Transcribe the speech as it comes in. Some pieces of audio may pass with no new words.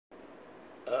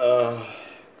Oh,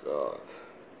 God.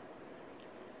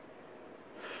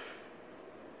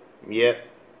 Yep,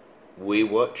 we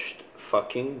watched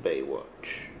fucking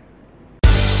Baywatch.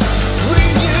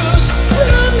 Reviews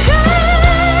from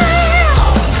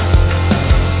hell.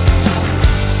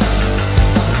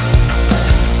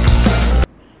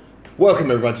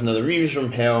 Welcome everyone to another Reviews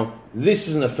from Hell. This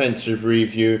is an offensive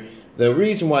review. The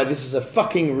reason why this is a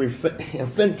fucking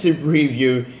offensive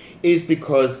review is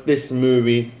because this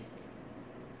movie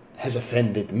has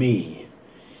offended me.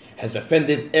 Has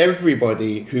offended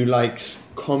everybody who likes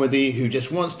comedy, who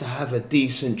just wants to have a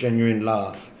decent, genuine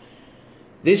laugh.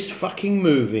 This fucking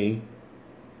movie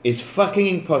is fucking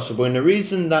impossible, and the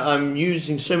reason that I'm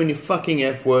using so many fucking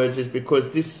F words is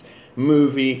because this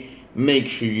movie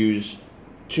makes you use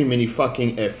too many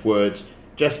fucking F words,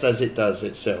 just as it does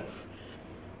itself.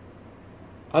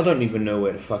 I don't even know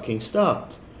where to fucking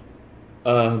start.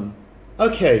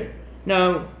 Okay,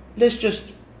 now let's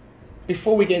just,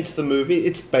 before we get into the movie,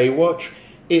 it's Baywatch.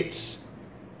 It's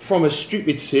from a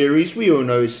stupid series. We all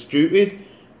know it's stupid.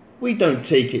 We don't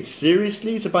take it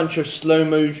seriously. It's a bunch of slow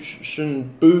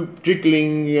motion boob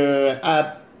jiggling,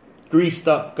 ab greased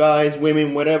up guys,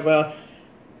 women, whatever,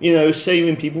 you know,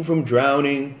 saving people from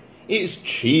drowning. It's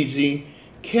cheesy.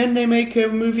 Can they make a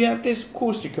movie out of this? Of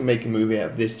course you can make a movie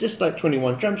out of this. Just like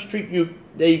 21 Jump Street,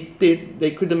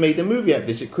 they could have made a movie out of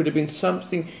this. It could have been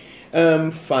something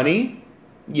funny.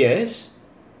 Yes,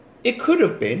 it could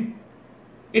have been.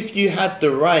 If you had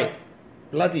the right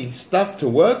bloody stuff to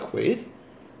work with.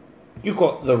 You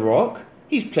got The Rock.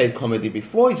 He's played comedy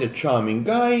before. He's a charming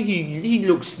guy. He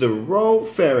looks the role.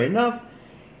 Fair enough.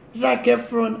 Zac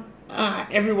Efron.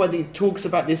 Everybody talks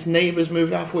about this Neighbours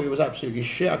movie. I thought it was absolutely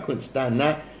shit. I couldn't stand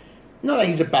that. Not that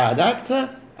he's a bad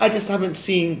actor. I just haven't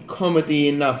seen comedy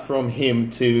enough from him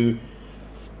to,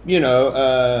 you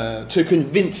know, to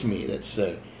convince me, let's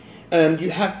say.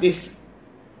 You have this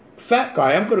fat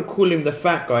guy. I'm going to call him the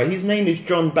fat guy. His name is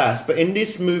John Bass. But in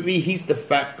this movie, he's the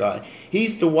fat guy.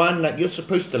 He's the one that you're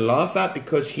supposed to laugh at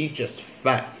because he's just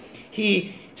fat.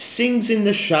 He sings in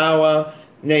the shower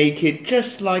naked,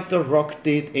 just like The Rock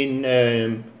did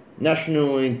in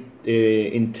National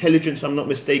Intelligence, I'm not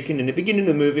mistaken. In the beginning of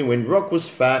the movie, when Rock was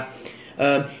fat,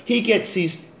 he gets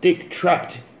his dick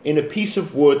trapped in a piece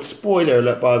of wood. Spoiler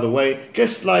alert, by the way,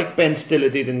 just like Ben Stiller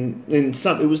did in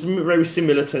some. It was very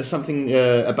similar to something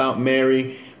about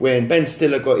Mary, when Ben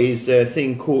Stiller got his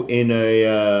thing caught in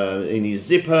his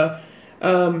zipper.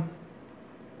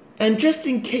 And just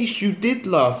in case you did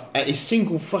laugh at a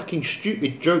single fucking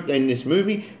stupid joke in this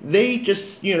movie, they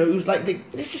just, you know, it was like,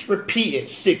 let's just repeat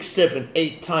it 6, 7,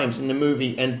 8 times in the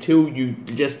movie until you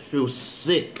just feel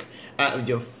sick out of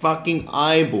your fucking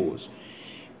eyeballs.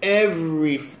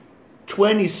 Every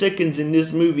 20 seconds in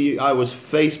this movie, I was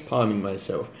face palming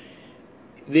myself.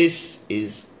 This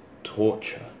is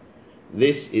torture.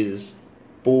 This is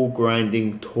ball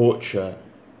grinding torture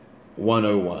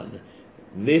 101.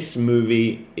 This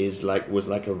movie was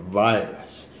like a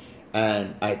virus,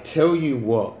 and I tell you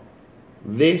what,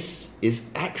 this is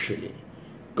actually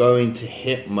going to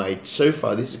hit this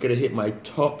is going to hit my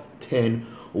top 10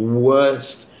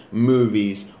 worst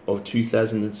movies of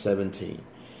 2017.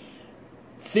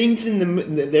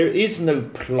 There is no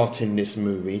plot in this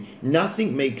movie.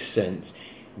 Nothing makes sense.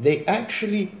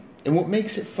 And what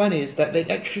makes it funny is that they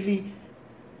actually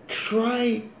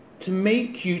try to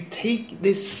make you take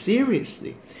this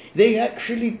seriously. They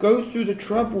actually go through the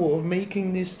trouble of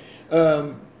making this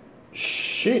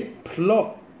shit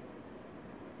plot,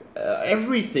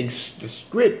 everything, the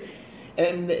script,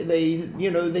 and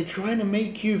they're trying to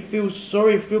make you feel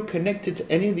sorry, feel connected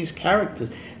to any of these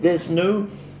characters. There's no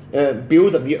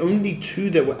build up. The only two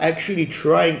that were actually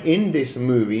trying in this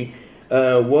movie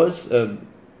was The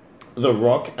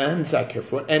Rock and Zac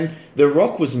Efron, and The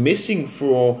Rock was missing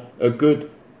for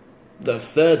the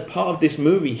third part of this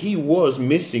movie. He was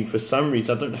missing for some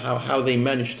reason. I don't know how they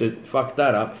managed to fuck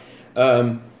that up.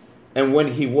 And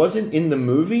when he wasn't in the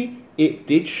movie, it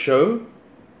did show.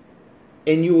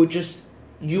 And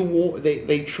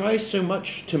they try so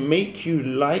much to make you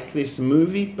like this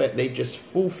movie, but they just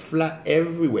fall flat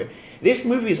everywhere. This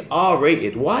movie is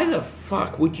R-rated. Why the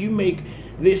fuck would you make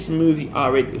this movie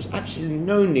R-rated? There was absolutely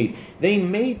no need. They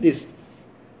made this.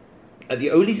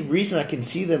 The only reason I can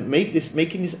see them making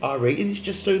this R-rated is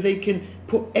just so they can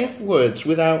put F words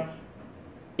without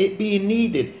it being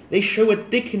needed. They show a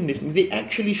dick in this movie. They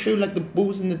actually show like the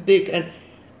balls in the dick, and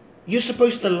you're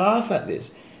supposed to laugh at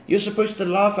this. You're supposed to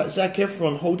laugh at Zac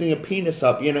Efron holding a penis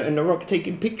up, you know, and The Rock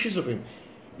taking pictures of him.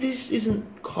 This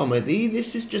isn't comedy.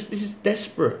 This is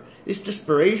desperate. It's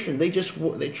desperation.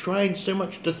 They're trying so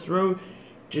much to throw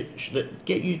that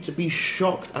get you to be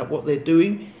shocked at what they're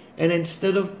doing, and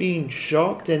instead of being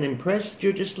shocked and impressed,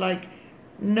 you're just like,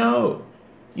 no,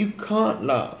 you can't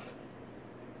laugh.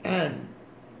 And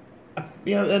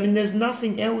there's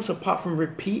nothing else apart from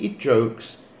repeated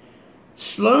jokes,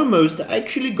 slow-mos that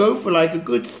actually go for like a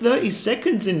good 30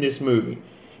 seconds in this movie.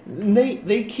 And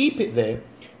they keep it there.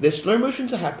 The slow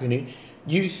motions are happening.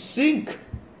 You think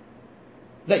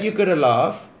that you're gonna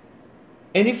laugh,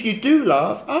 and if you do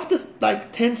laugh, after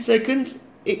like 10 seconds,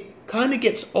 it kind of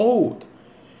gets old.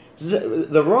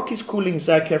 The Rock is calling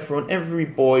Zac Efron every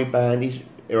boy band he's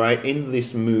right in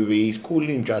this movie. He's calling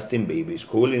him Justin Bieber. He's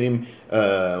calling him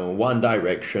One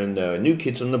Direction, New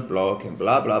Kids on the Block, and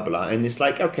blah blah blah. And it's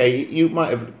like, okay, you might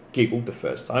have giggled the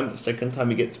first time. The second time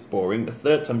it gets boring. The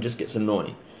third time just gets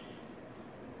annoying.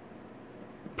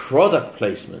 Product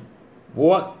placement.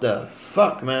 What the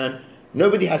fuck, man?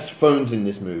 Nobody has phones in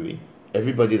this movie.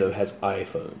 Everybody, though, has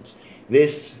iPhones.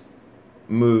 This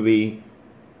movie,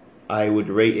 I would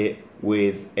rate it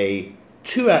with a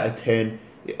 2 out of 10.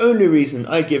 The only reason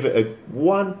I give it a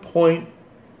 1 point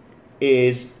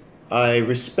is I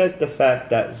respect the fact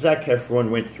that Zac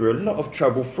Efron went through a lot of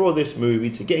trouble for this movie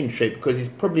to get in shape, because he's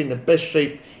probably in the best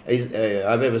shape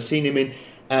I've ever seen him in,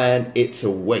 and it's a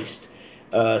waste.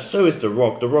 So is The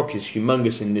Rock. The Rock is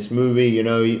humongous in this movie. You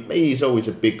know, he's always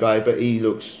a big guy, but he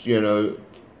looks, you know,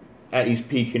 at his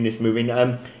peak in this movie.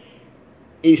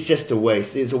 It's just a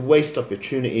waste. It's a waste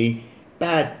opportunity.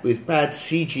 With bad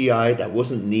CGI that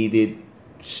wasn't needed.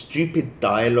 Stupid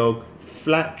dialogue,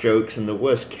 flat jokes, and the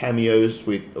worst cameos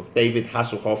of David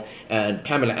Hasselhoff and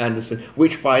Pamela Anderson.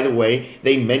 Which, by the way,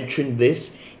 they mentioned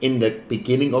this in the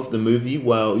beginning of the movie,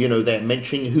 while, you know, they're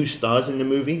mentioning who stars in the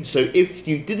movie. So if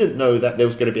you didn't know that there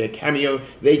was going to be a cameo,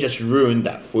 they just ruined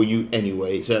that for you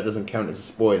anyway, so that doesn't count as a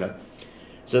spoiler.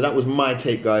 So that was my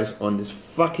take, guys, on this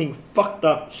fucking fucked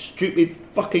up, stupid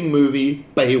fucking movie,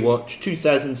 Baywatch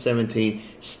 2017.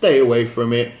 Stay away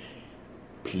from it,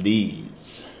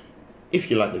 please. If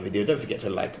you like the video, don't forget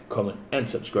to like, comment, and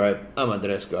subscribe. I'm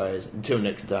Andres, guys. Until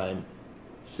next time,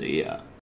 see ya.